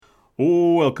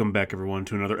Welcome back, everyone,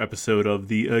 to another episode of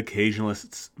the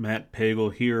Occasionalists. Matt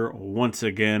Pagel here, once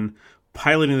again,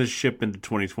 piloting the ship into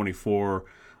 2024.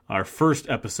 Our first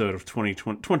episode of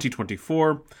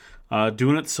 2024.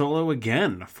 Doing it solo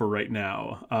again for right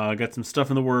now. Got some stuff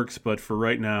in the works, but for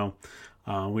right now,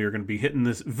 we are going to be hitting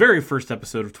this very first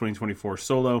episode of 2024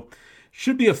 solo.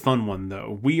 Should be a fun one,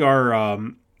 though. We are,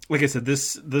 like I said,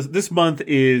 this month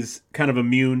is kind of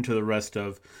immune to the rest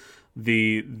of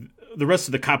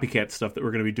the copycat stuff that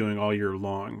we're going to be doing all year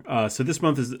long. So this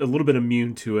month is a little bit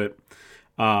immune to it.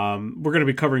 We're going to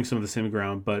be covering some of the same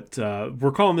ground, but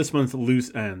we're calling this month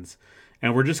Loose Ends.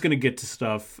 And we're just going to get to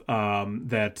stuff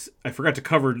that I forgot to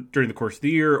cover during the course of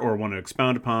the year or want to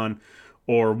expound upon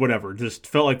or whatever. Just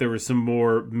felt like there was some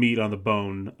more meat on the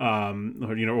bone,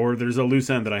 or there's a loose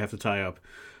end that I have to tie up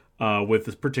with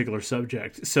this particular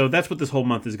subject. So that's what this whole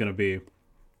month is going to be.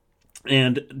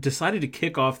 And decided to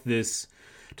kick off this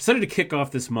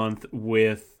month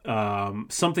with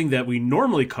something that we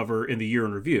normally cover in the year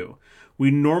in review.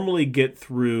 We normally get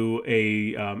through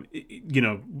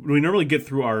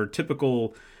our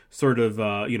typical sort of,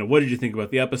 what did you think about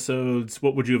the episodes?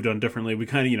 What would you have done differently? We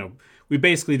kind of, we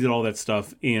basically did all that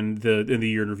stuff in the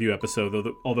year in review episode,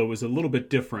 although it was a little bit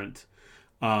different,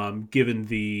 given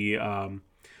the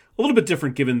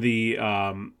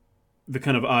the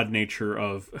kind of odd nature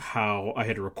of how I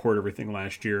had to record everything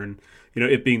last year, and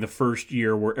it being the first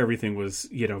year where everything was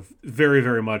very,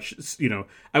 very much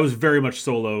I was very much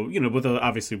solo,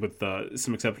 with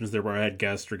some exceptions there where I had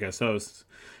guests or guest hosts.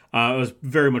 I was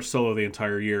very much solo the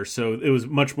entire year, so it was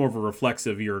much more of a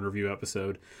reflexive year in review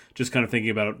episode, just kind of thinking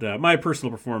about my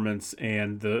personal performance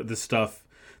and the stuff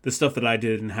that I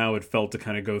did and how it felt to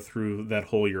kind of go through that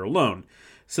whole year alone.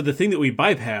 So the thing that we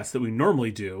bypass that we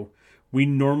normally do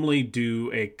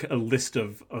a list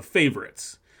of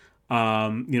favorites.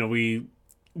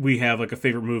 We have like a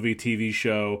favorite movie, TV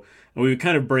show, and we would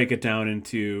kind of break it down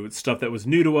into stuff that was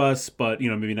new to us, but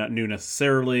maybe not new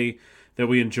necessarily, that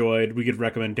we enjoyed. We get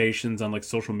recommendations on like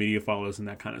social media follows and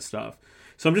that kind of stuff.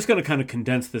 So I'm just going to kind of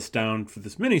condense this down for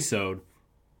this minisode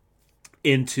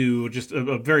into just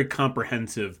a very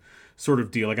comprehensive sort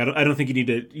of deal. Like I don't think you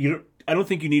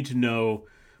need to know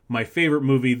my favorite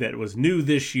movie that was new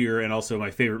this year, and also my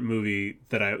favorite movie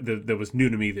that was new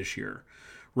to me this year,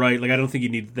 right? Like I don't think you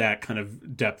need that kind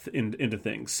of depth into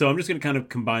things. So I'm just going to kind of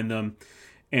combine them,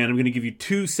 and I'm going to give you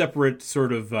two separate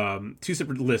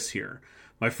lists here.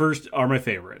 My first are my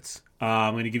favorites.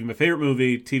 I'm going to give you my favorite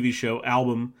movie, TV show,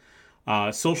 album,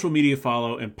 social media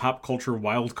follow, and pop culture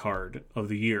wild card of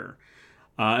the year.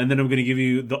 And then I'm going to give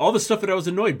you all the stuff that I was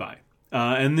annoyed by.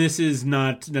 And this is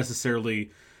not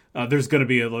necessarily. There's going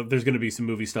to be some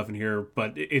movie stuff in here,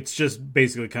 but it's just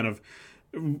basically kind of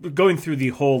going through the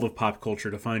whole of pop culture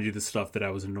to find you the stuff that I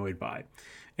was annoyed by.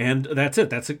 And that's it.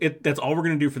 That's all we're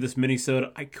going to do for this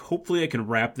minisode. Hopefully I can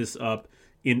wrap this up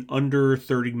in under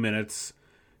 30 minutes.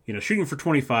 Shooting for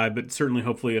 25, but certainly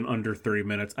hopefully in under 30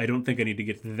 minutes. I don't think I need to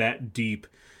get that deep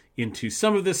into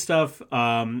some of this stuff.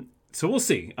 So we'll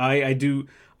see. I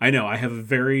know I have a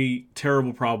very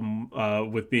terrible problem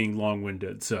with being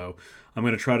long-winded, so I'm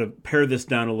going to try to pare this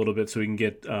down a little bit so we can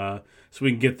get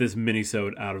this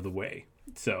minisode out of the way.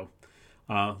 So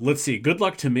let's see. Good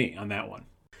luck to me on that one.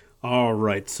 All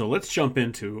right, so let's jump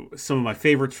into some of my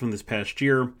favorites from this past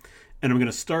year, and I'm going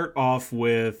to start off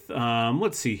with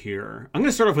let's see here. I'm going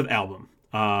to start off with album.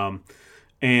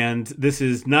 And this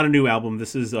is not a new album.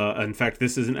 This is, in fact,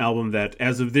 this is an album that,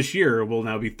 as of this year, will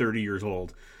now be 30 years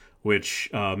old, which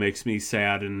makes me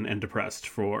sad and depressed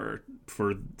for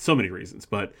so many reasons.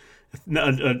 But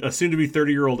a soon-to-be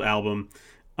 30-year-old album,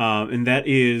 and that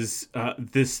is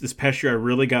this past year I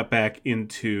really got back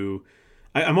into.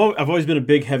 I've always been a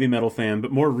big heavy metal fan,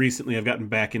 but more recently I've gotten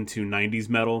back into 90s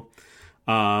metal,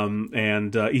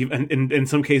 and even in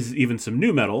some cases even some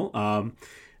new metal,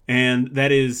 and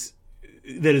that is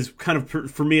kind of,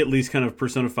 for me at least, kind of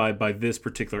personified by this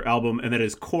particular album, and that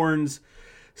is Korn's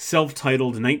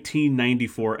self-titled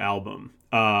 1994 album.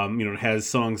 It has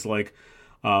songs like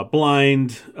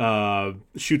Blind,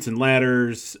 Chutes and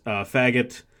Ladders,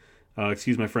 Faggot,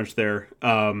 excuse my French there,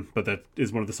 but that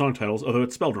is one of the song titles, although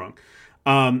it's spelled wrong.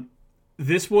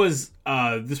 This was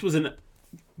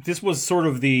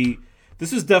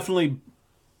definitely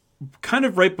kind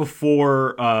of right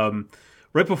before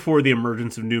the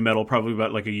emergence of nu metal, probably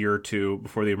about like a year or two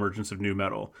before the emergence of nu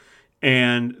metal.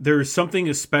 And there's something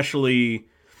especially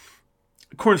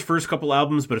Korn's first couple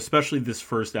albums, but especially this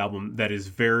first album, that is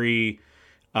very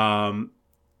that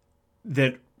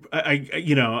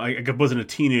I wasn't a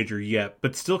teenager yet,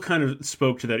 but still kind of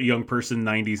spoke to that young person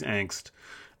 90s angst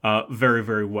very,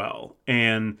 very well.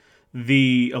 And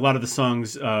a lot of the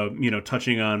songs,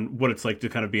 touching on what it's like to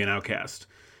kind of be an outcast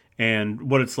and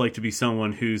what it's like to be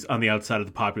someone who's on the outside of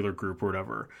the popular group or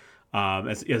whatever,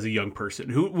 as a young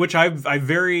person. Which I don't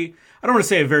want to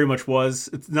say I very much was.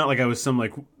 It's not like I was some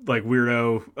like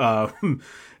weirdo,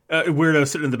 weirdo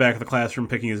sitting in the back of the classroom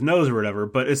picking his nose or whatever.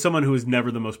 But as someone who was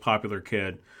never the most popular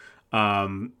kid,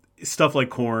 stuff like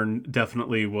Korn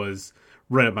definitely was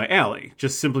right up my alley.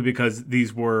 Just simply because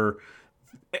these were.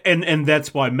 And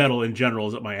that's why metal in general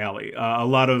is up my alley. A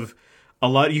lot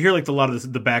you hear like a lot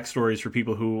of the backstories for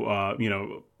people who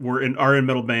are in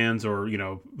metal bands or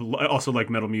also like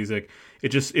metal music.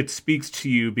 It speaks to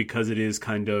you because it is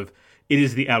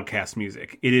the outcast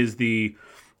music. It is the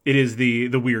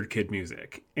weird kid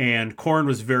music. And Korn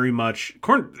was very much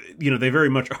they very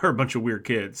much are a bunch of weird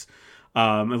kids.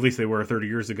 At least they were 30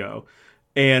 years ago,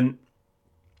 and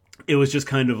it was just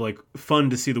kind of like fun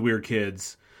to see the weird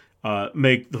kids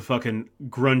make the fucking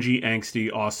grungy,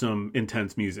 angsty, awesome,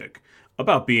 intense music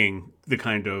about being the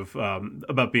kind of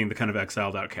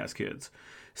exiled outcast kids.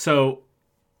 So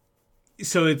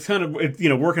it's kind of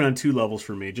working on two levels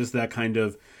for me. Just that kind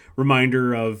of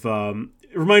reminder of where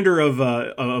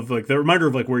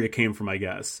you came from, I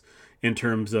guess, in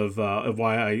terms of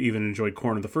why I even enjoyed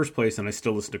Korn in the first place, and I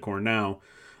still listen to Korn now.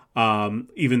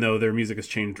 Even though their music has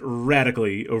changed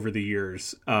radically over the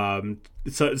years. So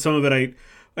some of it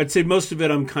I'd say most of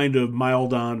it I'm kind of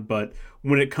mild on, but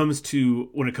when it comes to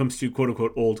quote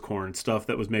unquote old Korn stuff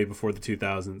that was made before the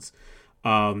 2000s,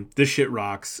 this shit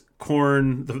rocks.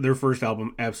 Korn, their first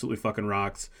album, absolutely fucking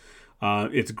rocks.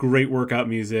 It's great workout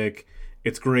music.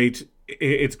 It's great.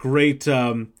 It's great.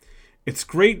 It's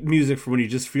great music for when you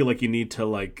just feel like you need to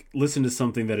like listen to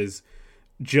something that is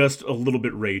just a little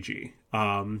bit ragey.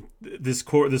 This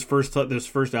first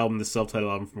album, this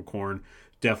self-titled album from Korn,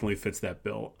 definitely fits that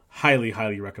bill. Highly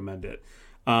recommend it.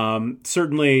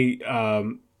 Certainly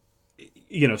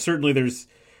there's,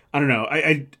 I don't know,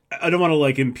 I don't want to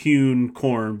like impugn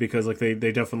Korn because like they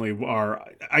definitely are.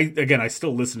 I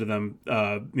still listen to them.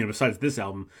 Besides this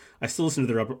album, I still listen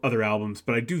to their other albums,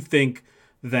 but I do think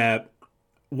that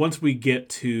once we get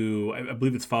to, I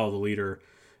believe it's Follow the Leader,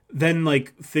 then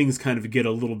like things kind of get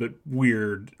a little bit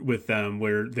weird with them,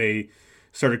 where they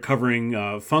started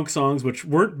covering funk songs, which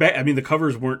weren't bad. I mean, the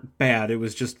covers weren't bad. It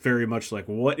was just very much like,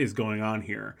 what is going on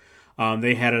here?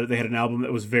 They had an album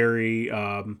that was very,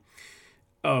 there's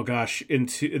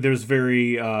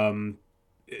very,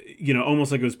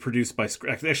 almost like it was produced by,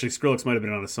 actually Skrillex might have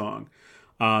been on a song.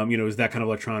 It was that kind of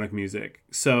electronic music.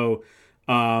 So,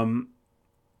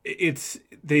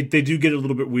 they do get a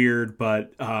little bit weird,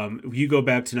 but if you go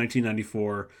back to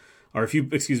 1994, or if you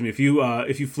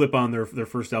flip on their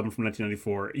first album from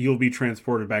 1994, you'll be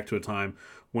transported back to a time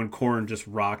when Korn just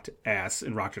rocked ass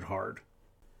and rocked it hard.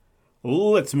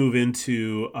 Let's move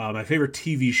into my favorite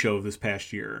TV show of this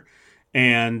past year,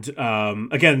 and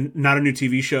again, not a new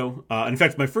TV show. In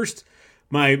fact, my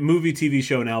movie, TV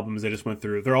show, and albums I just went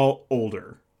through, they're all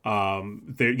older.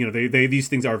 These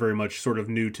things are very much sort of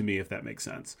new to me, if that makes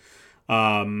sense.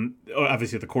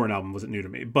 Obviously the Korn album wasn't new to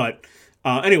me, but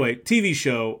anyway, TV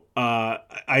show. I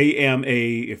am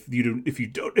if you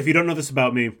don't know this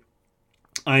about me,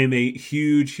 I am a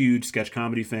huge sketch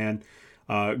comedy fan.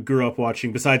 Grew up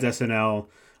watching, besides SNL,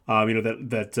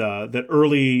 that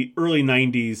early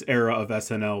 90s era of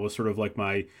SNL was sort of like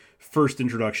my first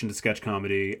introduction to sketch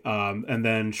comedy. And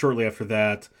then shortly after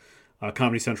that,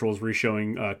 Comedy Central was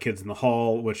reshowing Kids in the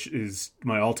Hall, which is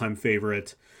my all-time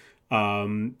favorite.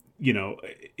 Moving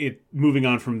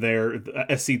on from there,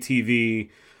 SCTV,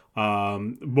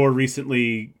 more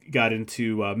recently got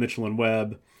into Mitchell and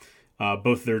Webb,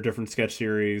 both their different sketch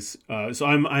series. So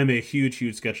I'm a huge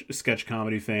sketch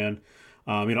comedy fan.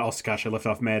 Also, gosh, I left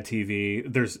off Mad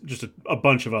TV. There's just a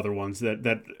bunch of other ones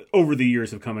that over the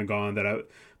years have come and gone that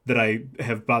I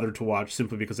have bothered to watch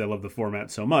simply because I love the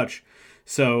format so much.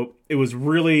 So I was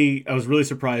really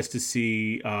surprised to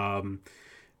see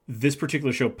this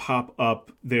particular show pop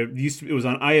up. It was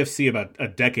on IFC about a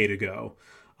decade ago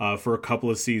for a couple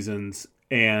of seasons.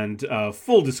 And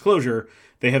full disclosure,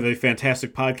 they have a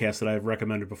fantastic podcast that I've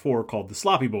recommended before called The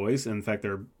Sloppy Boys. And in fact,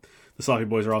 the Sloppy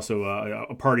Boys are also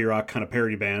a party rock kind of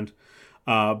parody band.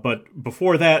 But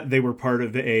before that, they were part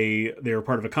of a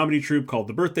comedy troupe called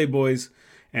The Birthday Boys,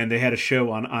 and they had a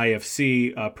show on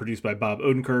IFC produced by Bob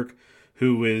Odenkirk,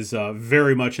 who is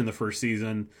very much in the first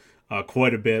season,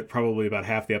 quite a bit, probably about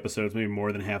half the episodes, maybe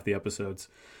more than half the episodes.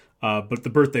 But The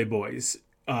Birthday Boys,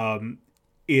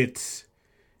 it's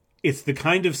the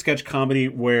kind of sketch comedy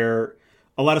where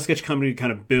a lot of sketch comedy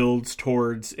kind of builds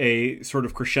towards a sort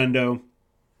of crescendo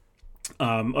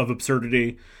of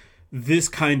absurdity. This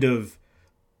kind of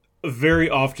very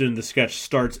often the sketch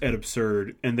starts at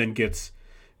absurd and then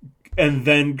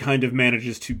kind of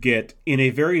manages to get, in a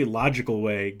very logical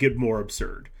way, get more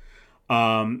absurd.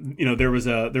 There was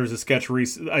a sketch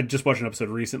I just watched an episode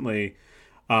recently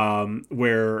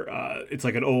where it's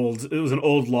like it was an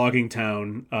old logging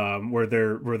town where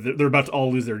they're about to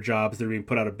all lose their jobs. They're being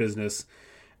put out of business,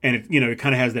 and it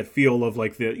kind of has that feel of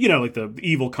like the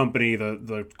evil company,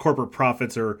 the corporate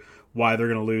profits are why they're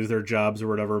going to lose their jobs or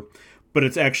whatever. But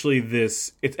it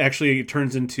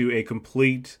turns into a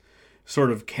complete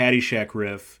sort of Caddyshack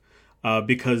riff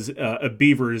because a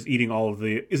beaver is eating all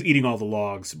the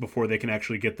logs before they can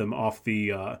actually get them off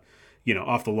the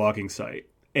off the logging site,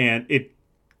 and it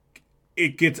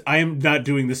gets. I'm not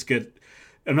doing this skit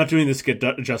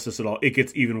justice at all. It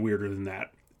gets even weirder than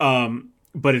that.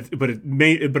 But it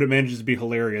manages to be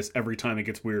hilarious every time it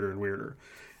gets weirder and weirder,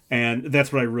 and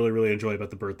that's what I really, really enjoy about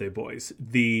the Birthday Boys.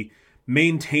 The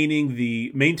maintaining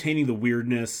the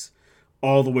weirdness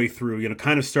all the way through,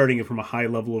 kind of starting it from a high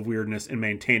level of weirdness and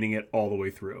maintaining it all the way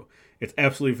through. It's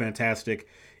absolutely fantastic.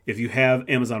 If you have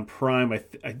Amazon Prime, if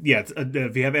you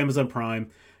have Amazon Prime,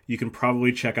 you can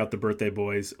probably check out the Birthday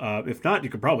Boys. If not,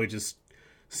 you could probably just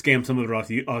scam some of it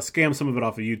off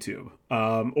of YouTube.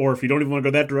 Or if you don't even want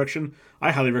to go that direction,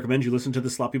 I highly recommend you listen to the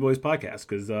Sloppy Boys podcast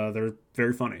because they're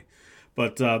very funny.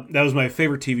 But that was my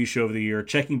favorite TV show of the year,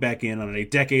 checking back in on a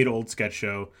decade-old sketch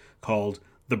show called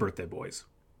The Birthday Boys.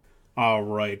 All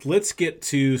right, let's get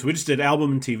to... So we just did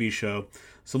album and TV show.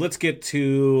 So let's get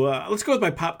to... let's go with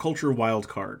my pop culture wild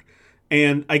card.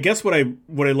 And I guess what I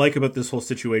like about this whole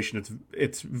situation,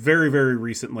 it's very, very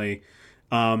recently...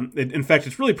 in fact,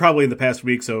 it's really probably in the past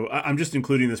week, so I'm just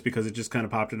including this because it just kind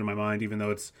of popped into my mind, even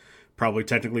though it's probably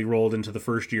technically rolled into the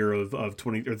first year of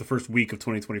the first week of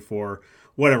 2024,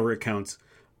 whatever it counts.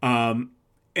 And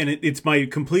it's my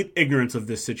complete ignorance of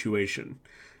this situation.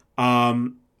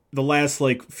 The last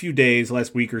few days,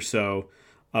 last week or so,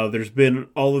 there's been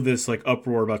all of this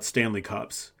uproar about Stanley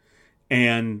Cups,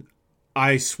 and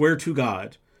I swear to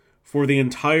God, for the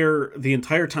entire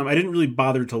time, I didn't really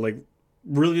bother to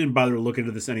look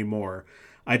into this anymore.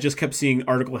 I just kept seeing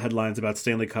article headlines about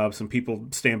Stanley Cups and people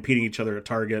stampeding each other at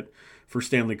Target for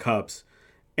Stanley Cups.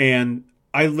 And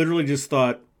I literally just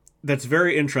thought, that's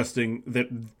very interesting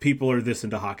that people are this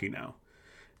into hockey now.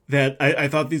 That I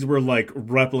thought these were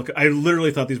replica. I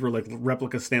literally thought these were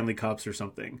replica Stanley Cups or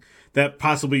something that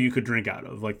possibly you could drink out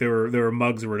of. They were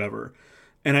mugs or whatever.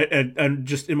 And I'm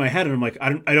just in my head, and I'm like,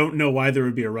 I don't know why there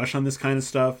would be a rush on this kind of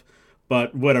stuff.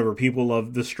 But whatever, people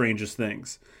love the strangest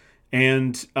things.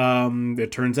 And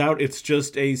it turns out it's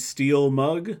just a steel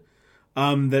mug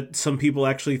that some people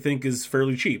actually think is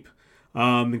fairly cheap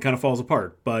and kind of falls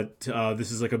apart. But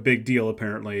this is a big deal,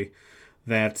 apparently,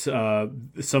 that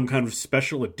some kind of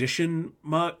special edition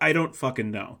mug. I don't fucking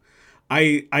know.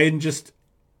 I am just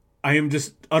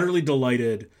utterly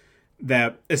delighted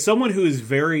that, as someone who is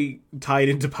very tied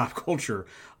into pop culture,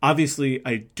 obviously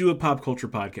I do a pop culture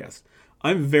podcast.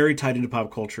 I'm very tied into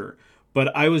pop culture,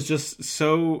 but I was just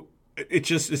so...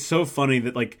 It's so funny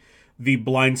that, the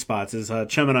blind spots, as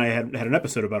Chem and I had an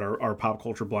episode about our pop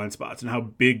culture blind spots and how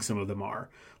big some of them are.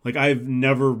 I've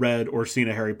never read or seen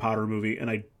a Harry Potter movie,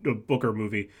 a book or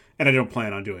movie, and I don't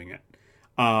plan on doing it.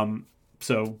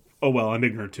 So, oh well, I'm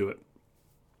ignorant to it.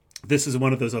 This is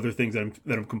one of those other things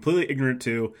that I'm completely ignorant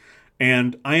to,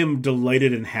 and I am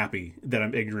delighted and happy that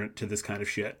I'm ignorant to this kind of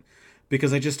shit.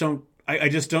 Because I just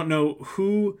don't know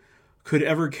who could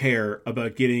ever care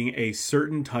about getting a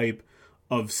certain type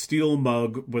of steel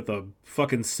mug with a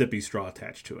fucking sippy straw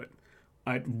attached to it.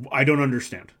 I don't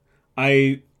understand.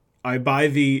 I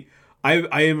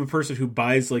am a person who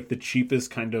buys the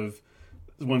cheapest kind of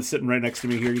one sitting right next to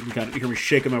me here. You can kind of hear me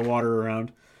shaking my water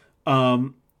around.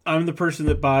 I'm the person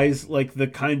that buys the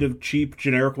kind of cheap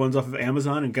generic ones off of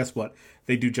Amazon, and guess what?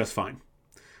 They do just fine.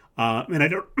 And I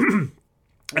don't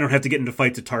I don't have to get into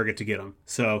fights at Target to get them.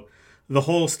 So the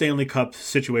whole Stanley Cup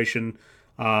situation,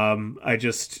 I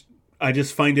just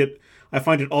find it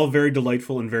all very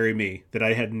delightful and very me, that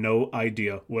I had no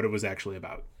idea what it was actually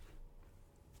about.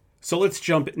 So let's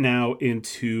jump now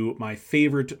into my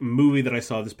favorite movie that I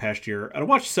saw this past year. I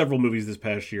watched several movies this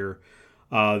past year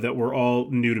that were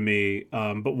all new to me,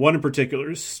 but one in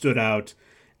particular stood out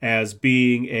as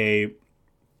being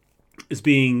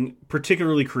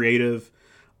particularly creative.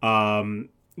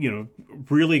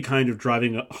 Really kind of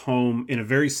driving home in a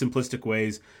very simplistic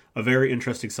ways a very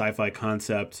interesting sci-fi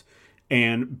concept,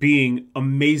 and being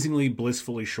amazingly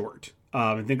blissfully short.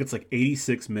 I think it's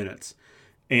 86 minutes.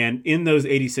 And in those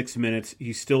 86 minutes,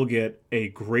 you still get a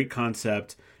great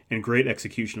concept and great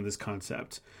execution of this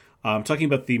concept. I'm talking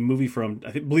about the movie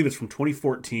I believe it's from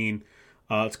 2014.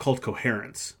 It's called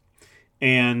Coherence.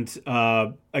 And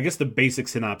I guess the basic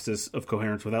synopsis of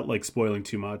Coherence, without like spoiling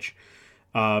too much,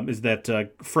 is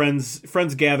that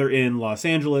friends gather in Los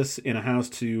Angeles in a house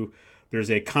to. There's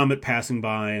a comet passing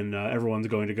by, and everyone's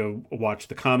going to go watch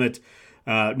the comet.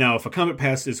 Now, if a comet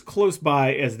pass is close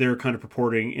by, as they're kind of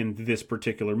purporting in this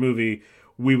particular movie,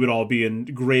 we would all be in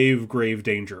grave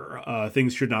danger.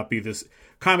 Things should not be this.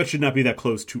 Comets should not be that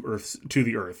close to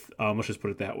the Earth. Let's just put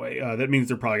it that way. That means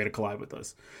they're probably going to collide with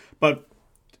us. But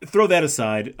throw that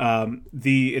aside.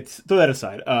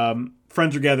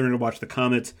 Friends are gathering to watch the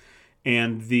comet,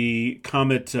 and the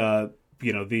comet,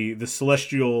 the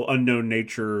celestial unknown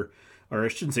nature. Or I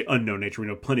shouldn't say unknown nature. We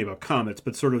know plenty about comets,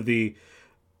 but sort of the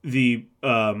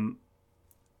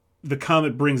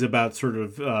comet brings about sort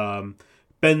of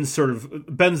bends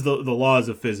the laws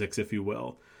of physics, if you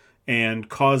will, and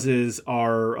causes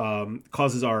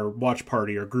our watch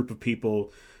party, our group of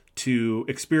people, to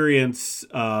experience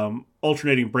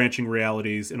alternating branching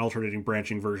realities and alternating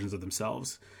branching versions of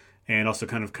themselves, and also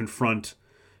kind of confront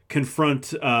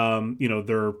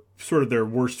their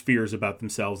worst fears about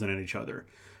themselves and each other.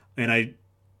 And I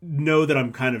know that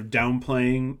I'm kind of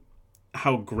downplaying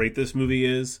how great this movie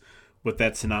is with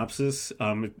that synopsis.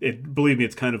 Believe me,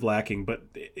 it's kind of lacking, but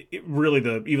it really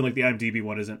even like the IMDb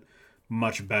one isn't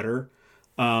much better.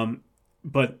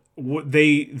 But what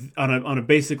they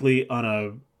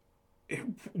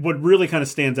what really kind of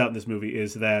stands out in this movie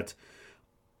is that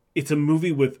it's a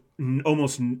movie with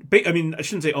I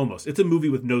shouldn't say almost. It's a movie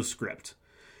with no script,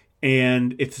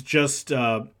 and it's just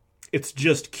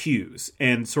cues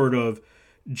and sort of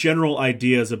general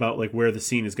ideas about like where the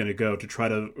scene is going to go to try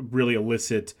to really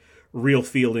elicit real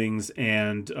feelings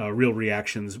and real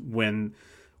reactions when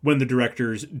the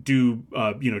directors do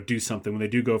something, when they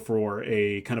do go for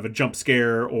a kind of a jump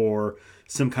scare or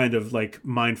some kind of like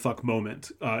mindfuck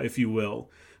moment, if you will.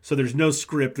 So there's no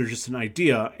script, there's just an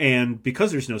idea, and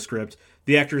because there's no script,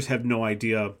 the actors have no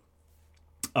idea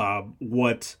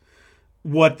what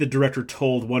the director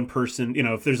told one person.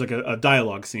 If there's like a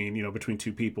dialogue scene, between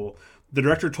two people, the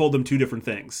director told them two different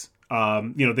things.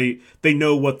 They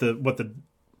know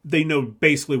they know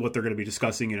basically what they're going to be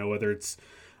discussing. Whether it's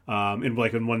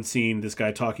in one scene, this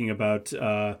guy talking about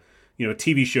a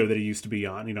TV show that he used to be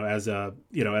on, as a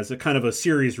kind of a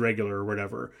series regular or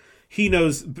whatever. He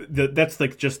knows that's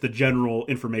like just the general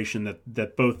information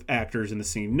that both actors in the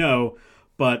scene know,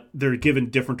 but they're given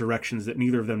different directions that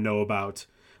neither of them know about.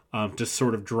 To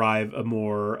sort of drive a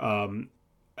more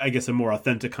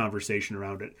authentic conversation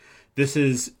around it. This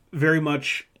is very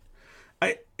much,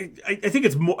 I think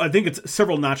it's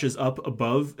several notches up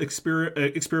above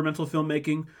experimental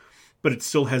filmmaking, but it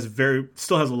still has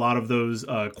a lot of those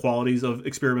qualities of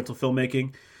experimental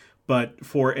filmmaking. But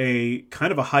for a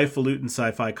kind of a highfalutin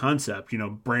sci-fi concept,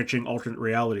 branching alternate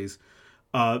realities,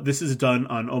 this is done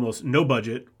on almost no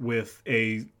budget with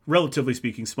a relatively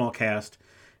speaking small cast.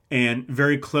 And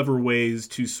very clever ways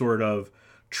to sort of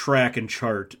track and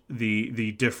chart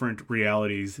the different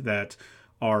realities that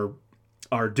our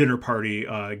dinner party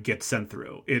gets sent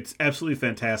through. It's absolutely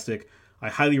fantastic. I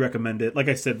highly recommend it. Like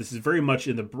I said, this is very much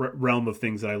in the realm of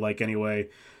things that I like anyway,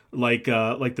 like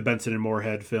the Benson and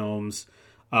Moorhead films,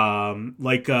 not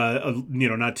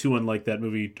too unlike that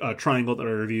movie Triangle that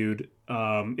I reviewed.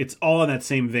 It's all in that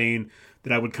same vein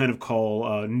that I would kind of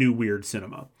call new weird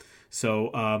cinema. So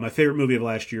my favorite movie of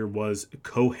last year was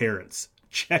Coherence.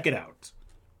 Check it out.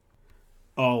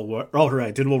 All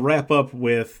right, and we'll wrap up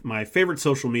with my favorite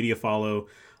social media follow.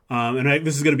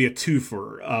 This is going to be a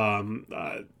twofer.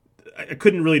 I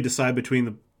couldn't really decide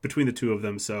between the two of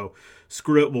them, so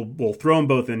screw it. We'll throw them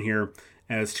both in here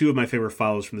as two of my favorite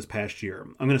follows from this past year.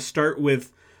 I'm going to start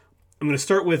with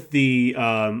the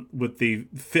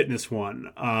fitness one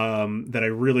that I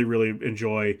really, really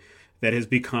enjoy. That has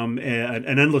become an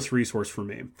endless resource for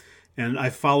me. And I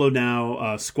follow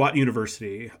now Squat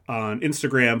University on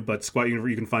Instagram, but Squat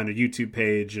University, you can find a YouTube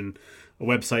page and a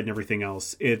website and everything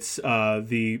else. It's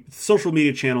the social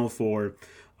media channel for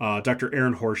Dr.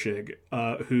 Aaron Horschig,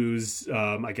 who's,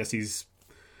 I guess he's,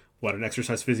 an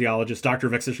exercise physiologist, doctor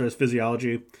of exercise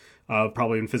physiology,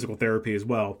 probably in physical therapy as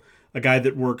well. A guy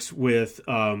that works with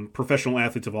professional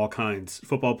athletes of all kinds,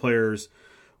 football players,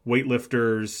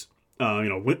 weightlifters,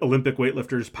 Olympic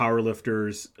weightlifters,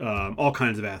 powerlifters, all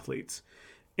kinds of athletes.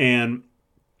 And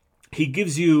he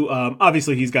gives you,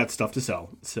 obviously he's got stuff to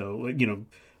sell. So,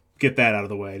 get that out of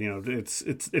the way.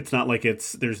 It's not like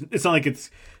it's not like it's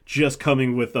just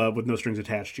coming with no strings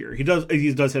attached here. He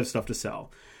does have stuff to sell.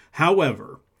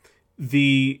 However,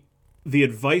 the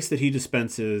advice that he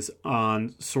dispenses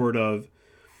on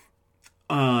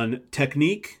on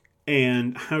technique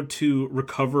and how to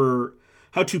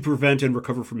prevent and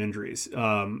recover from injuries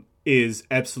is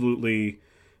absolutely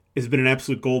has been an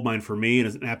absolute goldmine for me and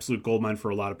is an absolute goldmine for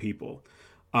a lot of people.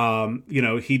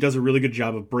 He does a really good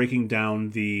job of breaking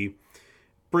down the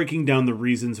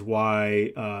reasons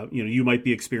why you might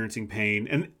be experiencing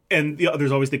pain, and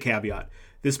there's always the caveat: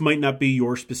 this might not be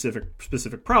your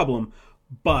specific problem,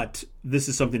 but this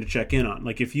is something to check in on.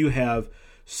 Like if you have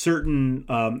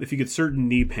if you get certain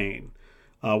knee pain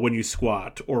when you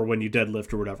squat or when you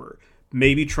deadlift or whatever,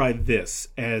 maybe try this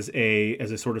as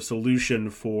a sort of solution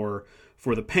for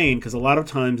the pain, because a lot of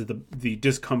times the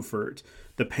discomfort,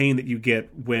 the pain that you get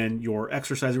when you're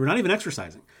exercising or not even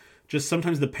exercising, just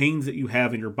sometimes the pains that you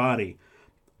have in your body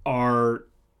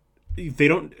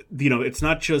it's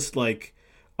not just like,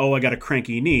 oh, I got a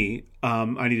cranky knee,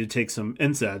 I need to take some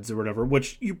NSAIDs or whatever,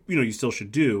 which you still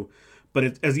should do.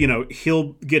 But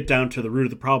he'll get down to the root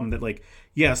of the problem that, like,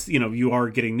 yes, you are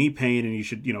getting knee pain and you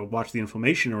should, watch the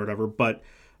inflammation or whatever. But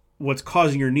what's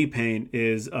causing your knee pain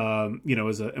is a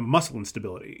muscle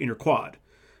instability in your quad.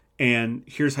 And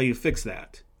here's how you fix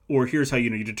that. Or here's how,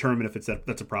 you determine if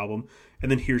that's a problem.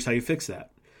 And then here's how you fix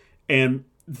that. And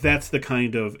that's the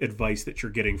kind of advice that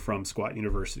you're getting from Squat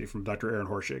University, from Dr. Aaron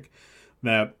Horschig,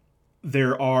 that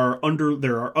there are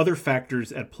other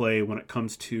factors at play when it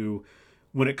comes to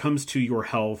your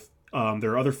health.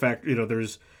 There are other factors,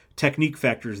 there's technique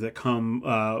factors that come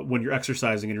when you're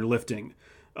exercising and you're lifting.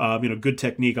 Good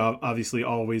technique obviously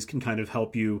always can kind of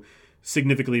help you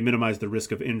significantly minimize the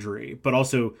risk of injury, but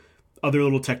also other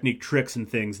little technique tricks and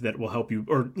things that will help you,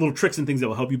 or little tricks and things that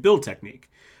will help you build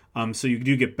technique. So you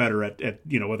do get better at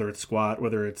whether it's squat,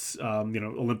 whether it's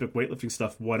Olympic weightlifting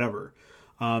stuff, whatever.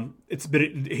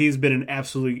 He's been an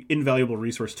absolutely invaluable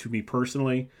resource to me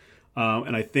personally.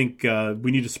 And I think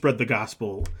we need to spread the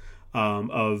gospel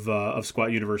of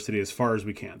Squat University as far as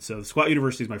we can. So Squat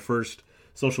University is my first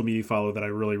social media follow that I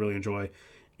really, really enjoy.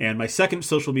 And my second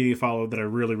social media follow that I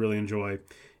really, really enjoy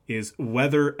is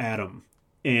Weather Adam.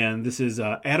 And this is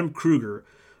Adam Kruger,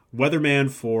 weatherman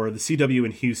for the CW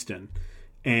in Houston.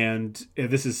 And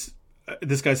this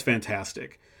guy's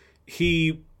fantastic.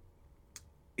 He's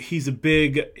a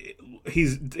big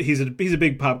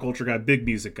pop culture guy, big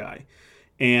music guy.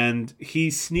 And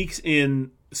he sneaks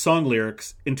in song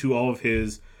lyrics into all of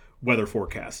his weather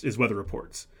forecasts, his weather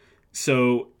reports.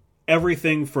 So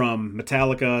everything from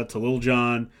Metallica to Lil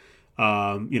Jon,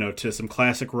 to some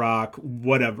classic rock,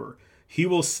 whatever. He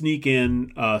will sneak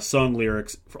in song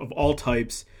lyrics of all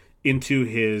types into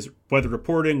his weather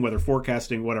reporting, weather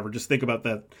forecasting, whatever. Just think about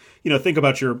that. Think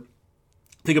about your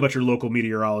local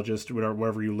meteorologist,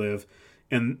 wherever you live,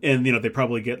 and they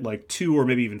probably get like two or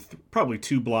maybe even probably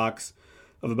two blocks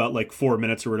of about like 4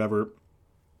 minutes or whatever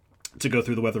to go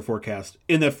through the weather forecast.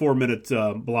 In that 4 minute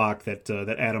block that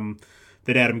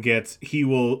Adam gets, he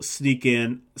will sneak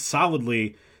in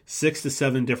solidly 6 to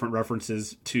 7 different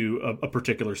references to a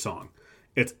particular song.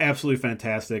 It's absolutely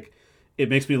fantastic. It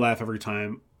makes me laugh every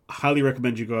time. Highly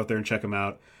recommend you go out there and check him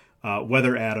out.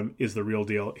 Weather Adam is the real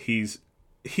deal. He's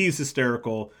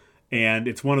hysterical, and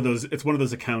it's one of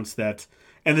those accounts that,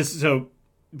 and this is so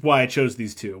why I chose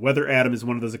these two. Weather Adam is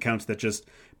one of those accounts that just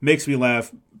makes me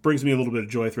laugh, brings me a little bit of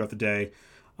joy throughout the day.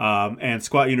 And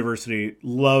Squat University,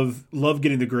 love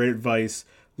getting the great advice,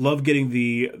 love getting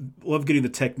the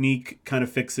technique kind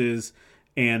of fixes,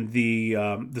 and the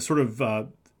sort of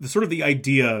the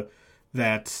idea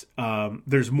that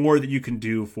there's more that you can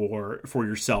do for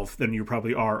yourself than you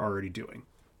probably are already doing.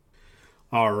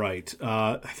 All right,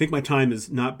 I think my time is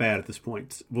not bad at this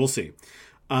point. We'll see.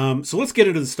 So let's get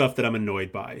into the stuff that I'm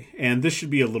annoyed by, and this should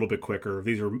be a little bit quicker.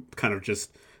 These are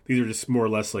just more or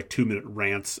less like 2-minute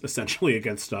rants essentially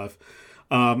against stuff.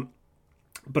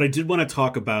 But I did want to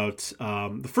talk about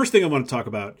the first thing I want to talk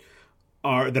about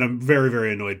that I'm very,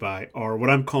 very annoyed by are what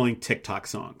I'm calling TikTok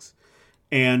songs.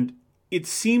 And it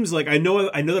seems like I know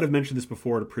that I've mentioned this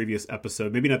before in a previous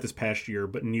episode, maybe not this past year,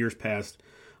 but in years past.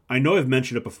 I know I've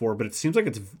mentioned it before, but it seems like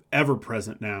it's ever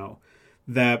present now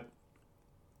that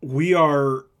we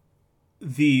are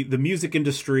the music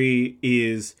industry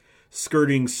is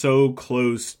skirting so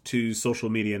close to social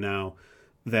media now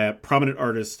that prominent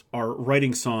artists are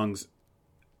writing songs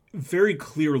very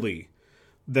clearly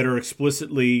that are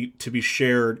explicitly to be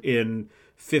shared in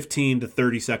 15 to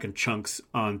 30 second chunks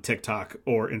on TikTok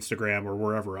or Instagram or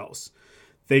wherever else.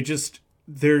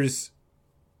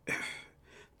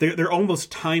 They're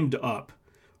almost timed up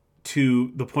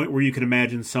to the point where you can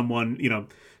imagine someone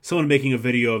making a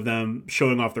video of them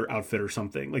showing off their outfit or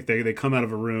something. Like they come out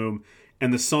of a room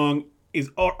and the song is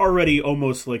already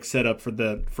almost like set up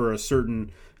for a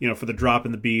certain, for the drop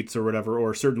in the beats or whatever,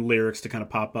 or certain lyrics to kind of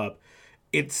pop up.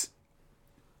 It's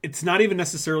not even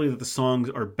necessarily that the songs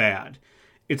are bad.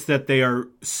 It's that they are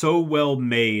so well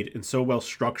made and so well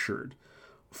structured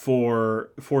for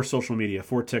social media,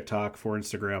 for TikTok, for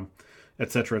Instagram,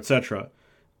 etc.,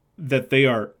 that they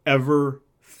are ever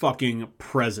fucking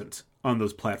present on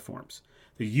those platforms.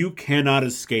 That you cannot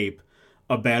escape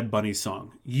a Bad Bunny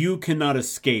song. You cannot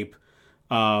escape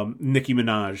a Nicki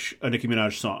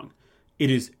Minaj song. It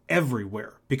is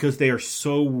everywhere because they are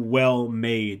so well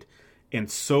made and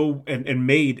and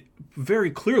made very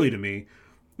clearly to me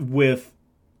with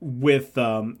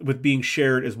being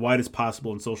shared as wide as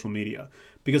possible in social media.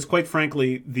 Because quite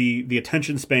frankly, the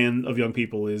attention span of young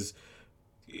people is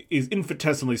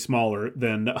infinitesimally smaller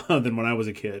than than when I was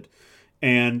a kid,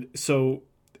 and so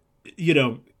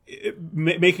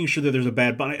making sure that there's a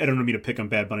Bad Bunny. I don't mean to pick on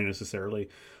Bad Bunny necessarily.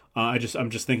 I'm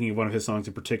just thinking of one of his songs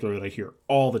in particular that I hear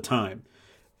all the time.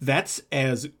 That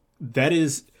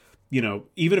is,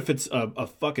 even if it's a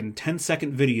fucking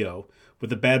 10-second video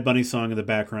with a Bad Bunny song in the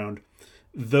background,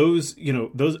 those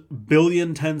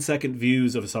billion 10-second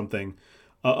views of something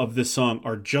of this song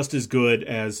are just as good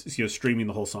as streaming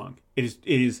the whole song. It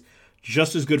is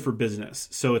just as good for business.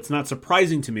 So it's not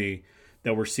surprising to me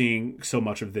that we're seeing so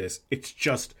much of this. It's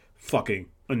just fucking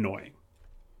annoying.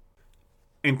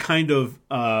 And kind of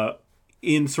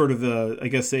in sort of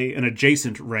an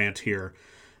adjacent rant here,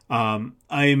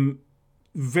 I'm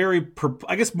very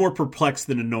more perplexed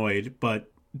than annoyed,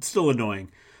 but still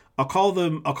annoying. I'll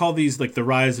call these like the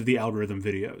rise of the algorithm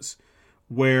videos,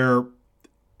 where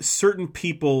certain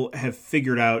people have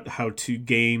figured out how to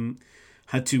game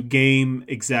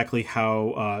exactly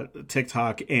how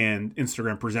TikTok and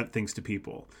Instagram present things to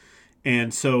people.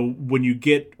 And so when you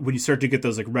start to get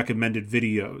those like recommended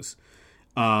videos,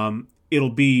 it'll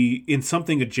be in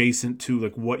something adjacent to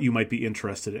like what you might be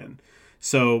interested in.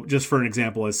 So just for an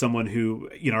example, as someone who,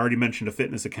 already mentioned a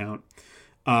fitness account,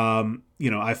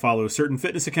 I follow certain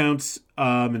fitness accounts,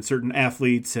 and certain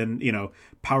athletes and,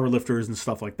 power lifters and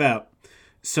stuff like that.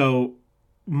 So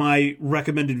my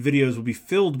recommended videos will be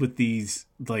filled with these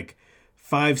like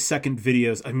 5-second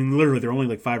videos. I mean, literally they're only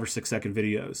like 5 or 6 second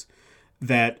videos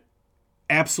that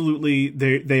absolutely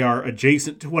they are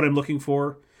adjacent to what I'm looking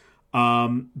for.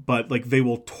 But like they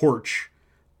will torch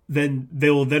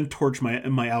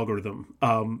my algorithm,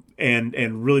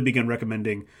 and really begin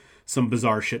recommending some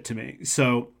bizarre shit to me.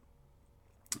 So,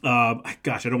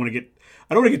 gosh, I don't want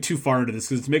to get too far into this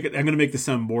because I'm going to make this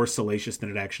sound more salacious than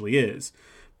it actually is.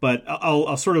 But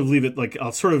I'll sort of leave it like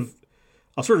I'll sort of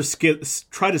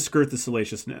try to skirt the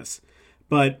salaciousness.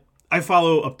 But I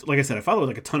follow like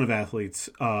a ton of athletes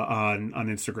on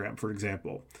Instagram, for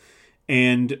example,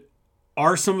 and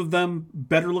are some of them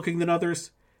better looking than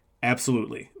others?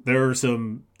 Absolutely. There are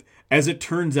some, as it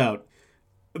turns out,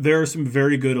 there are some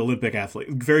very good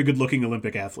looking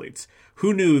Olympic athletes.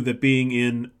 Who knew that being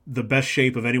in the best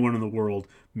shape of anyone in the world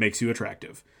makes you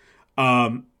attractive?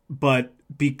 But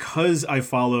because I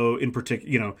follow in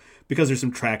particular, because there's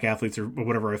some track athletes or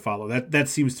whatever I follow, that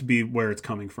seems to be where it's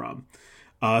coming from.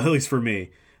 At least for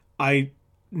me, I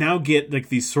now get like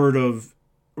these sort of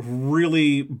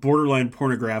really borderline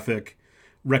pornographic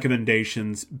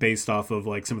recommendations based off of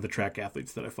like some of the track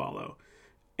athletes that I follow.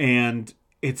 And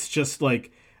it's just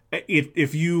like,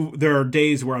 there are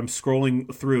days where I'm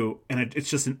scrolling through and it's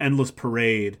just an endless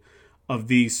parade of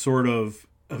these sort of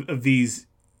these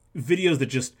videos that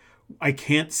just, I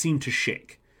can't seem to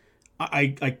shake.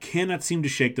 I cannot seem to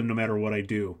shake them no matter what I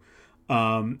do.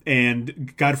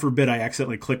 And God forbid I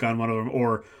accidentally click on one of them,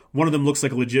 or one of them looks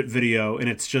like a legit video and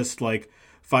it's just like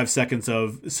 5 seconds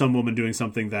of some woman doing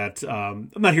something that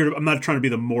I'm not trying to be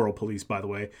the moral police, by the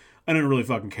way. I don't really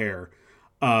fucking care.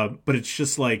 But it's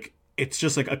just like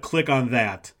a click on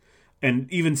that,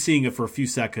 and even seeing it for a few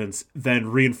seconds then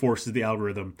reinforces the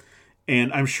algorithm.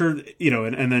 And I'm sure,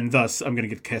 and then thus I'm going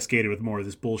to get cascaded with more of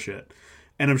this bullshit.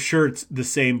 And I'm sure it's the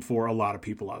same for a lot of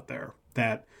people out there,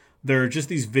 that there are just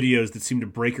these videos that seem to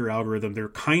break your algorithm. They're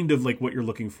kind of like what you're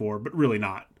looking for, but really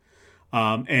not.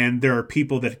 And there are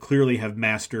people that clearly have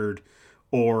mastered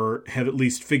or have at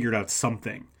least figured out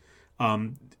something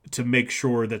to make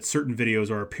sure that certain videos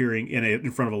are appearing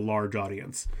in front of a large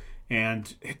audience.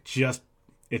 And it just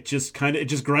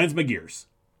grinds my gears.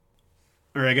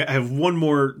 All right, I have one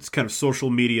more kind of social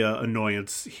media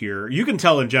annoyance here. You can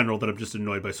tell in general that I'm just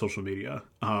annoyed by social media.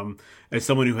 As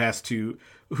someone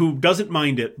who doesn't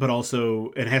mind it, but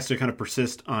also it has to kind of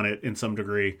persist on it to some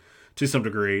degree.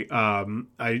 I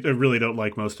really don't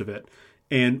like most of it.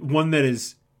 And one that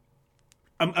is,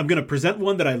 I'm going to present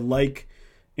one that I like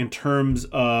in terms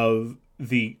of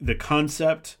the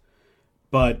concept,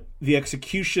 but the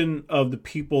execution of the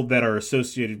people that are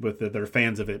associated with it, that are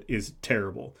fans of it, is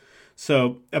terrible.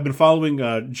 So I've been following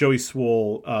Joey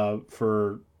Swoll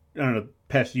for, I don't know,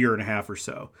 past year and a half or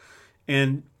so.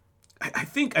 And I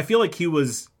feel like he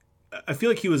was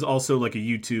also like a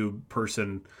YouTube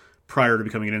person prior to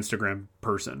becoming an Instagram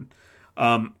person.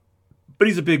 But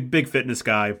he's a big fitness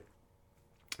guy.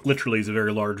 Literally, he's a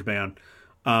very large man.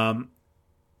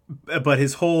 But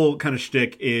his whole kind of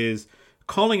shtick is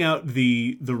calling out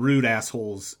the rude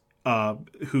assholes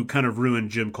who kind of ruin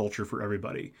gym culture for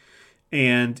everybody.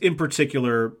 And in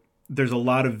particular, there's a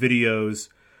lot of videos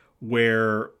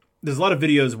where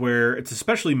it's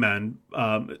especially men.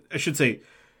 I should say,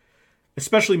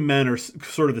 especially men are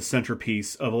sort of the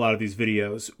centerpiece of a lot of these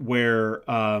videos where,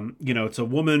 it's a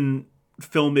woman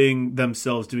filming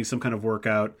themselves doing some kind of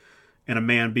workout and a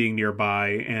man being nearby,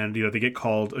 and, they get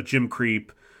called a gym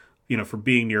creep, for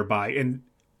being nearby. And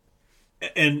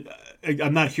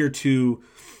I'm not here to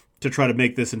try to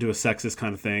make this into a sexist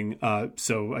kind of thing.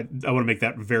 So I want to make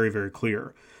that very, very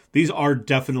clear. These are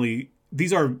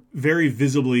very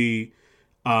visibly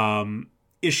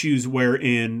issues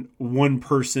wherein one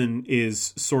person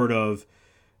is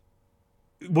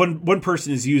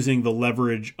using the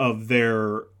leverage of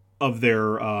their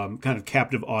kind of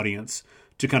captive audience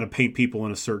to kind of paint people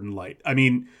in a certain light. I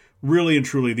mean, really and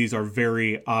truly, these are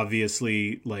very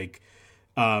obviously like,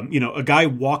 a guy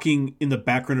walking in the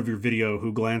background of your video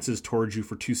who glances towards you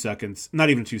for 2 seconds, not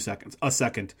even 2 seconds, a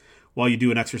second, while you do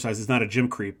an exercise is not a gym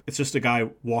creep. It's just a guy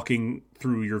walking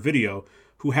through your video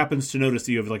who happens to notice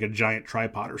that you have like a giant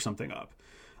tripod or something up.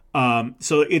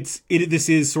 So this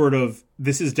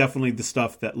is definitely the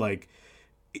stuff that like,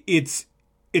 it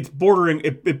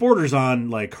borders on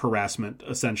like harassment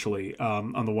essentially,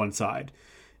 on the one side.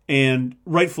 And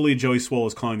rightfully, Joey Swoll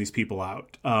is calling these people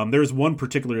out. There's one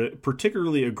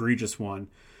particularly egregious one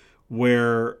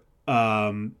where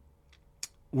a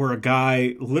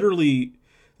guy literally,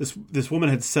 this woman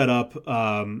had set up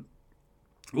a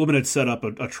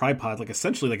tripod, like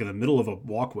essentially like in the middle of a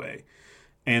walkway,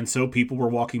 and so people were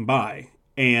walking by,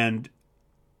 and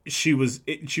she was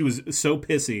so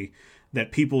pissy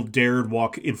that people dared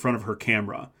walk in front of her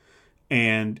camera.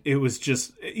 And it was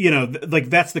just, like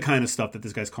that's the kind of stuff that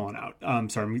this guy's calling out. I'm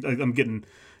sorry, I'm getting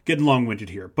long-winded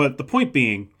here. But the point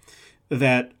being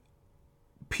that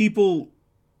people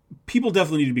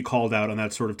definitely need to be called out on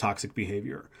that sort of toxic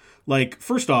behavior. Like,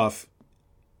 first off,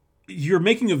 you're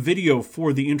making a video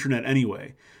for the internet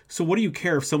anyway. So what do you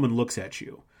care if someone looks at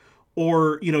you?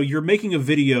 Or, you're making a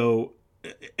video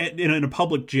in a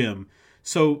public gym.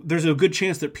 So there's a good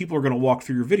chance that people are going to walk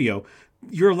through your video.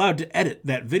 You're allowed to edit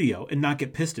that video and not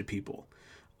get pissed at people.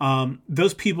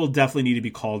 Those people definitely need to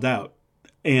be called out.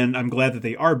 And I'm glad that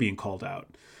they are being called out.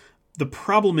 The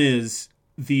problem is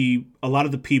a lot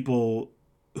of the people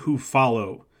who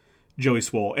follow Joey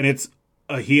Swoll, and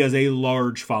he has a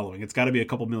large following. It's got to be a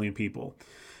couple million people.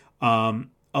 A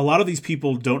lot of these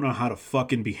people don't know how to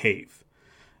fucking behave.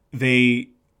 They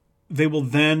will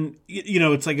then,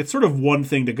 it's sort of one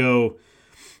thing to go,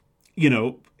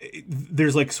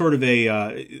 there's like sort of a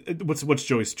what's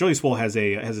Joey Swoll has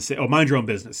a mind your own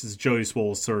business is Joey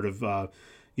Swoll's sort of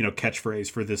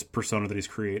catchphrase for this persona that he's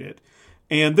created.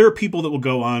 And there are people that will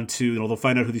go on to they'll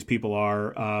find out who these people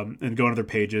are and go onto their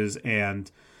pages and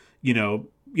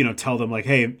tell them like,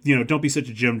 hey, don't be such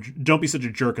a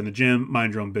jerk in the gym,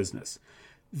 mind your own business.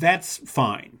 That's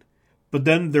fine. But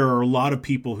then there are a lot of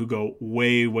people who go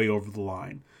way over the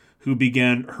line, who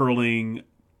began hurling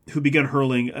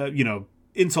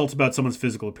insults about someone's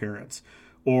physical appearance,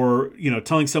 or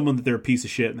telling someone that they're a piece of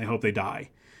shit and they hope they die.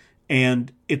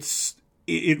 And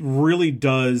it really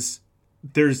does.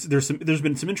 There's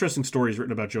been some interesting stories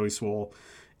written about Joey Swoll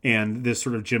and this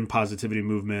sort of gym positivity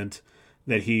movement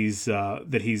that he's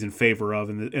in favor of,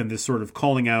 and this sort of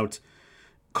calling out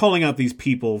these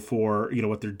people for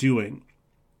what they're doing.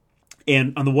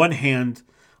 And on the one hand,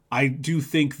 I do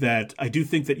think that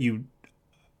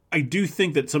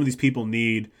some of these people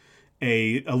need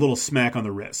a little smack on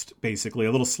the wrist, basically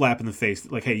a little slap in the face,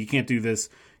 like, hey, you can't do this.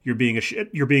 You're being a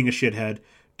shithead.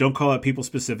 Don't call out people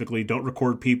specifically. Don't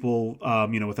record people,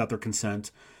 without their consent.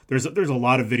 There's a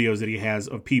lot of videos that he has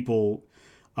of people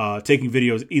taking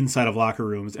videos inside of locker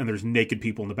rooms, and there's naked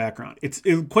people in the background. It's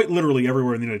quite literally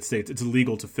everywhere in the United States. It's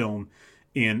illegal to film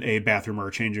in a bathroom or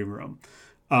a changing room.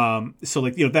 So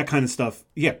like, that kind of stuff.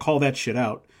 Yeah, call that shit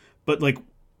out. But like,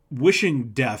 wishing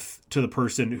death to the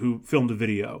person who filmed a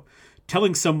video,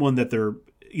 telling someone that they're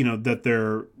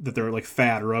like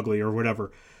fat or ugly or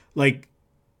whatever, like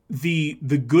the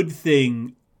good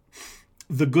thing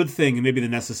and maybe the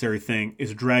necessary thing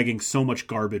is dragging so much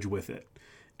garbage with it.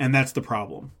 And that's the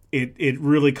problem. It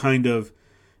really kind of,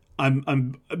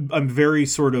 I'm very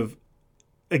sort of,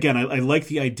 again, I like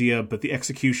the idea, but the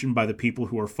execution by the people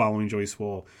who are following Joey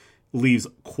Swoll leaves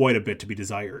quite a bit to be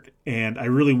desired. And I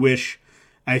really wish,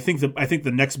 I think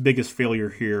the next biggest failure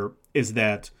here is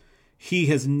that he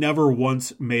has never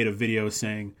once made a video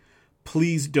saying,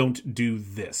 please don't do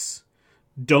this.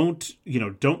 Don't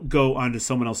go onto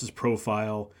someone else's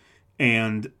profile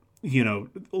and,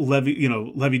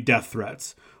 levy death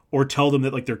threats, or tell them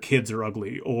that like their kids are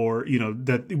ugly, or,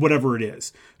 that whatever it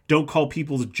is. Don't call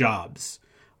people's jobs.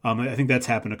 I think that's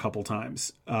happened a couple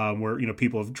times, where,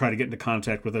 people have tried to get into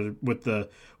contact with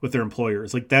their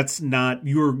employers. Like, that's not,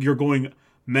 you're going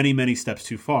many, many steps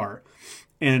too far.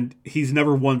 And he's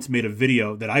never once made a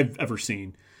video that I've ever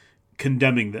seen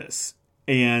condemning this.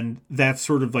 And that's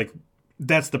sort of like,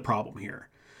 that's the problem here.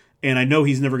 And I know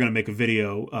he's never going to make a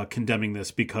video condemning this,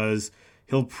 because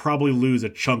he'll probably lose a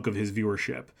chunk of his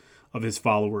viewership, of his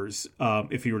followers,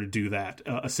 if he were to do that,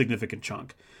 a significant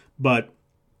chunk. But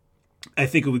I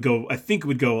think it would go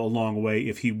a long way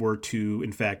if he were to,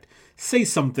 in fact, say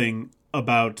something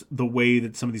about the way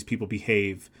that some of these people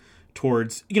behave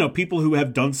towards, people who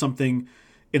have done something,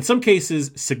 in some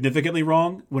cases, significantly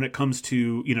wrong when it comes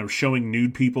to, showing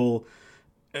nude people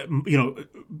in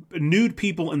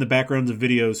the backgrounds of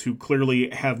videos who clearly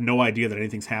have no idea that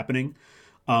anything's happening.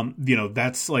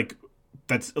 That's like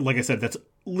I said, that's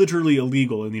literally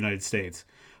illegal in the United States.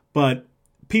 But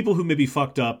people who may be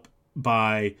fucked up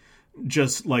by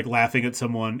just like laughing at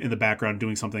someone in the background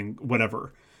doing something,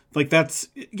 whatever, like that's,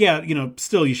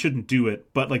 still you shouldn't do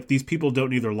it. But like, these people don't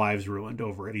need their lives ruined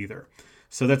over it either.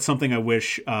 So that's something I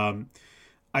wish,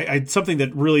 something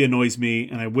that really annoys me.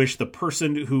 And I wish the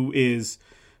person who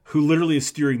literally is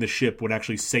steering the ship would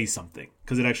actually say something,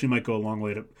 because it actually might go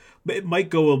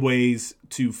a ways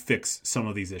to fix some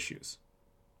of these issues.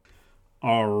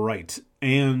 All right.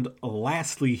 And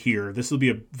lastly here, this will be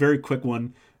a very quick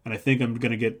one, and I think I'm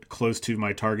going to get close to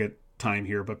my target time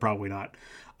here, but probably not.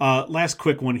 Last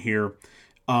quick one here.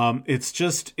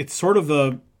 It's sort of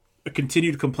a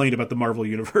continued complaint about the Marvel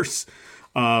Universe,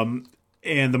 and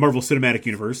the Marvel Cinematic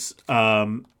Universe.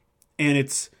 And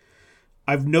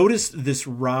I've noticed this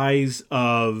rise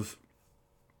of,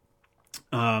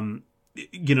 again,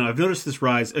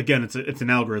 it's an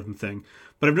algorithm thing,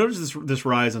 but I've noticed this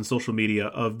rise on social media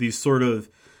of these sort of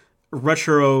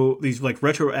retroactive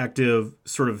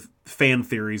sort of fan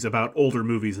theories about older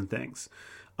movies and things.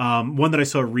 One that I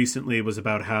saw recently was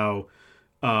about how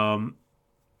Han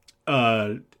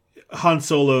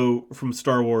Solo from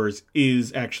Star Wars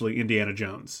is actually Indiana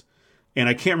Jones. And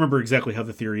I can't remember exactly how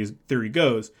the theory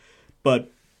goes,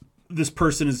 but this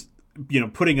person is,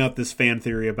 putting out this fan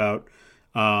theory about,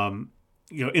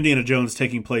 Indiana Jones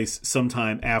taking place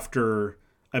sometime after,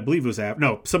 I believe it was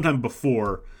sometime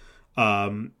before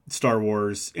Star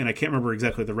Wars, and I can't remember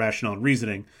exactly the rationale and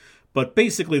reasoning, but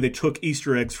basically they took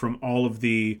Easter eggs from all of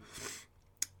the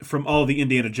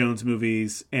Indiana Jones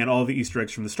movies and all the Easter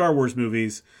eggs from the Star Wars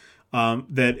movies,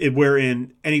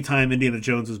 wherein anytime Indiana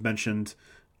Jones was mentioned,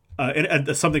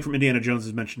 and something from Indiana Jones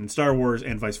is mentioned in Star Wars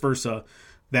and vice versa,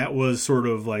 that was sort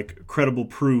of like credible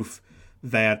proof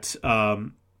that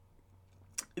Han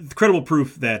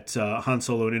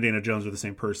Solo and Indiana Jones are the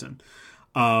same person.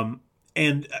 And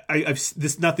this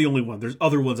is not the only one. There's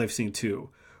other ones I've seen too,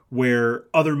 where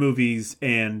other movies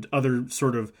and other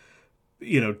sort of,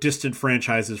 distant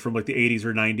franchises from like the 80s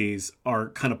or 90s are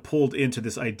kind of pulled into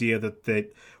this idea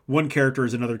that one character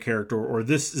is another character, or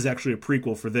this is actually a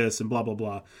prequel for this, and blah, blah,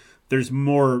 blah. There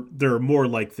are more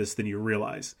like this than you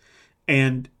realize.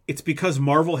 And it's because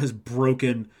Marvel has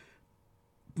broken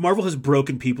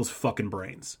people's fucking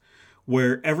brains,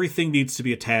 where everything needs to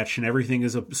be attached and everything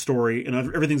is a story and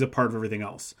everything's a part of everything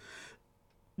else.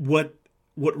 What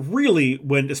really,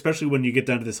 especially when you get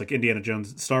down to this like Indiana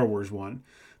Jones Star Wars one,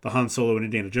 the Han Solo and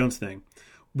Indiana Jones thing,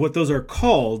 what those are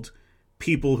called,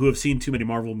 people who have seen too many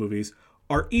Marvel movies,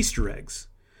 are Easter eggs.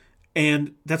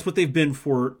 And that's what they've been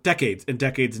for decades and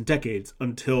decades and decades,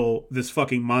 until this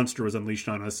fucking monster was unleashed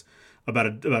on us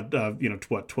about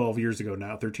 12 years ago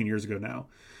now, 13 years ago now.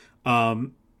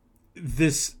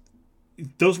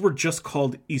 Those were just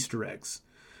called Easter eggs,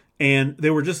 and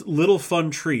they were just little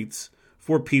fun treats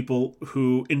for people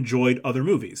who enjoyed other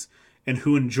movies and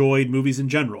who enjoyed movies in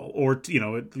general, or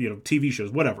TV shows,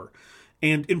 whatever.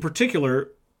 And in particular,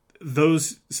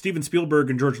 those Steven Spielberg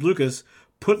and George Lucas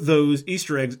put those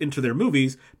Easter eggs into their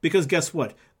movies because guess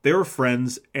what? They were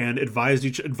friends and advised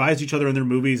each other on their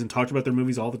movies and talked about their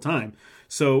movies all the time.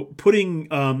 So putting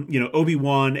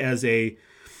Obi-Wan putting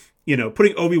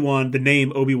the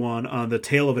name Obi-Wan on the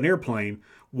tail of an airplane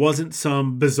wasn't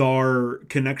some bizarre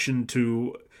connection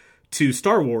to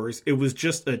Star Wars. It was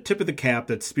just a tip of the cap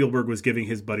that Spielberg was giving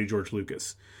his buddy George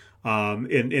Lucas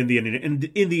in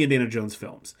the Indiana Jones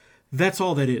films. That's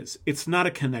all that is. It's not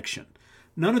a connection.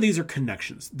 None of these are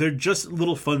connections. They're just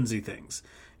little funsy things.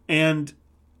 And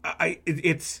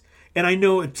and I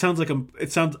know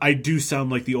I do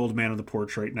sound like the old man on the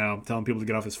porch right now, telling people to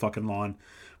get off his fucking lawn.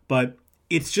 But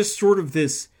it's just sort of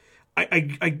this, I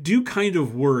do kind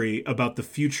of worry about the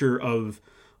future of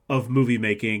movie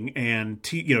making and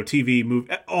TV, movie,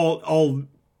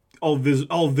 all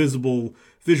visible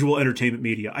visual entertainment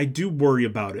media. I do worry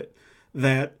about it,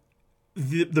 that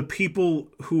the people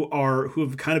who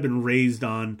have kind of been raised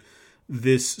on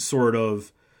this sort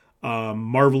of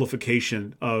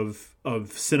marvelification of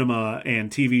cinema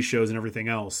and TV shows and everything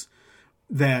else,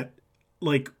 that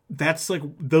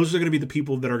those are going to be the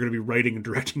people that are going to be writing and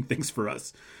directing things for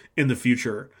us in the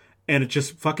future. And it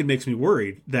just fucking makes me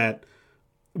worried that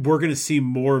we're going to see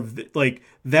more of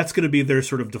that's going to be their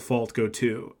sort of default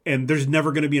go-to. And there's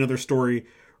never going to be another story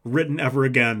written ever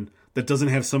again that doesn't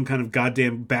have some kind of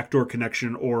goddamn backdoor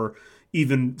connection or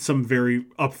even some very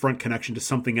upfront connection to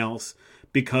something else.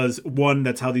 Because one,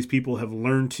 that's how these people have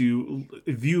learned to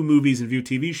view movies and view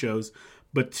TV shows.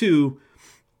 But two,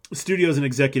 studios and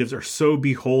executives are so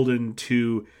beholden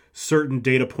to certain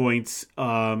data points,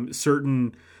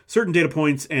 certain data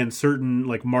points and certain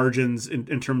margins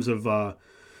in terms of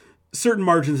certain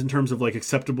margins in terms of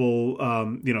acceptable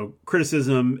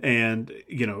criticism and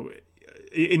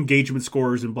engagement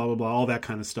scores and blah blah blah, all that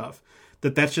kind of stuff.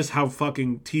 That's just how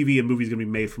fucking TV and movies are going to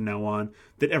be made from now on,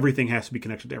 that everything has to be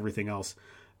connected to everything else.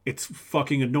 It's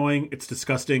fucking annoying. It's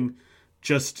disgusting.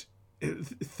 Just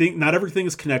think not everything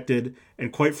is connected.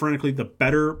 And quite frankly, the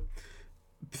better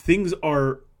things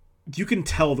are, you can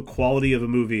tell the quality of a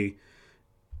movie.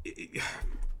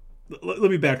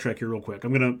 Let me backtrack here real quick.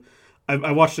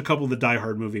 I watched a couple of the Die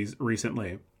Hard movies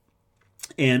recently.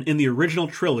 And in the original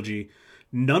trilogy,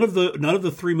 none of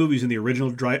the three movies in the original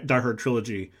Die Hard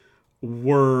trilogy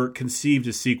were conceived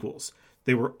as sequels.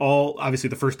 They were all, obviously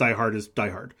the first Die Hard is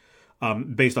Die Hard,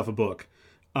 based off a book.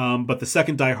 But the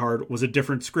second Die Hard was a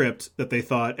different script that they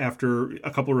thought, after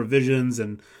a couple of revisions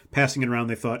and passing it around,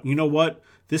 they thought, you know what?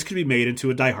 This could be made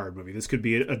into a Die Hard movie. This could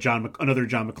be another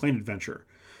John McClane adventure.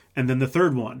 And then the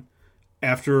third one,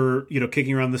 after,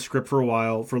 kicking around the script for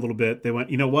a little bit, they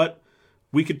went, you know what?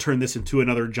 We could turn this into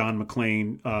another John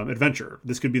McClane adventure.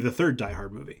 This could be the third Die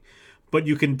Hard movie. But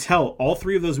you can tell all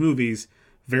three of those movies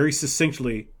very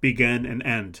succinctly begin and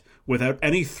end without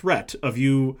any threat of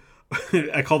you.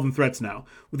 I call them threats now.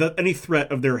 Without any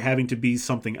threat of there having to be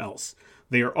something else.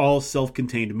 They are all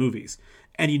self-contained movies.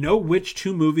 And you know which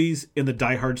two movies in the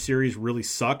Die Hard series really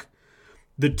suck?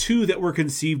 The two that were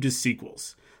conceived as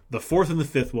sequels. The fourth and the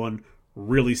fifth one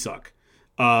really suck.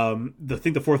 I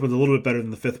think the fourth one's a little bit better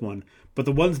than the fifth one. But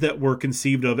the ones that were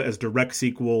conceived of as direct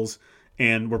sequels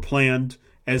and were planned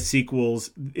as sequels,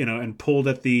 and pulled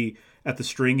at the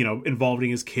string,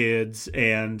 involving his kids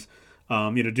and,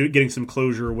 getting some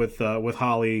closure with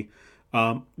Holly.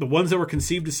 The ones that were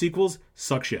conceived as sequels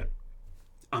suck shit.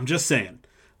 I'm just saying,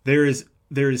 there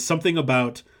is something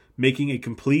about making a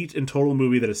complete and total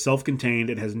movie that is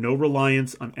self-contained and has no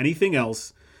reliance on anything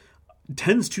else,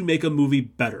 tends to make a movie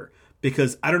better.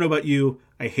 Because I don't know about you,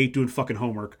 I hate doing fucking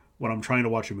homework when I'm trying to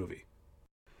watch a movie.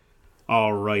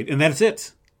 All right, and that's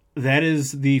it. That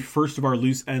is the first of our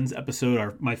Loose Ends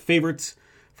episode, my favorites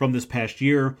from this past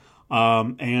year.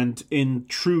 And in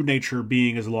true nature,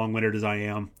 being as long-winded as I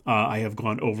am, I have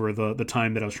gone over the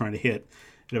time that I was trying to hit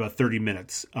in about 30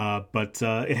 minutes. But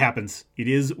it happens. It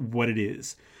is what it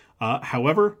is.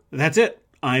 However, that's it.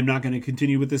 I'm not going to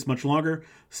continue with this much longer.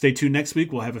 Stay tuned next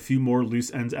week. We'll have a few more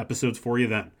Loose Ends episodes for you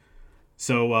then.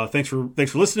 So thanks for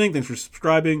listening. Thanks for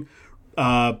subscribing.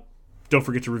 Don't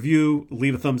forget to review,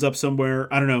 leave a thumbs up somewhere.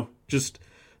 I don't know. Just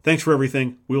thanks for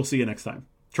everything. We'll see you next time.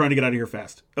 Trying to get out of here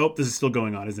fast. Oh, this is still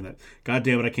going on, isn't it? God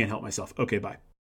damn it, I can't help myself. Okay, bye.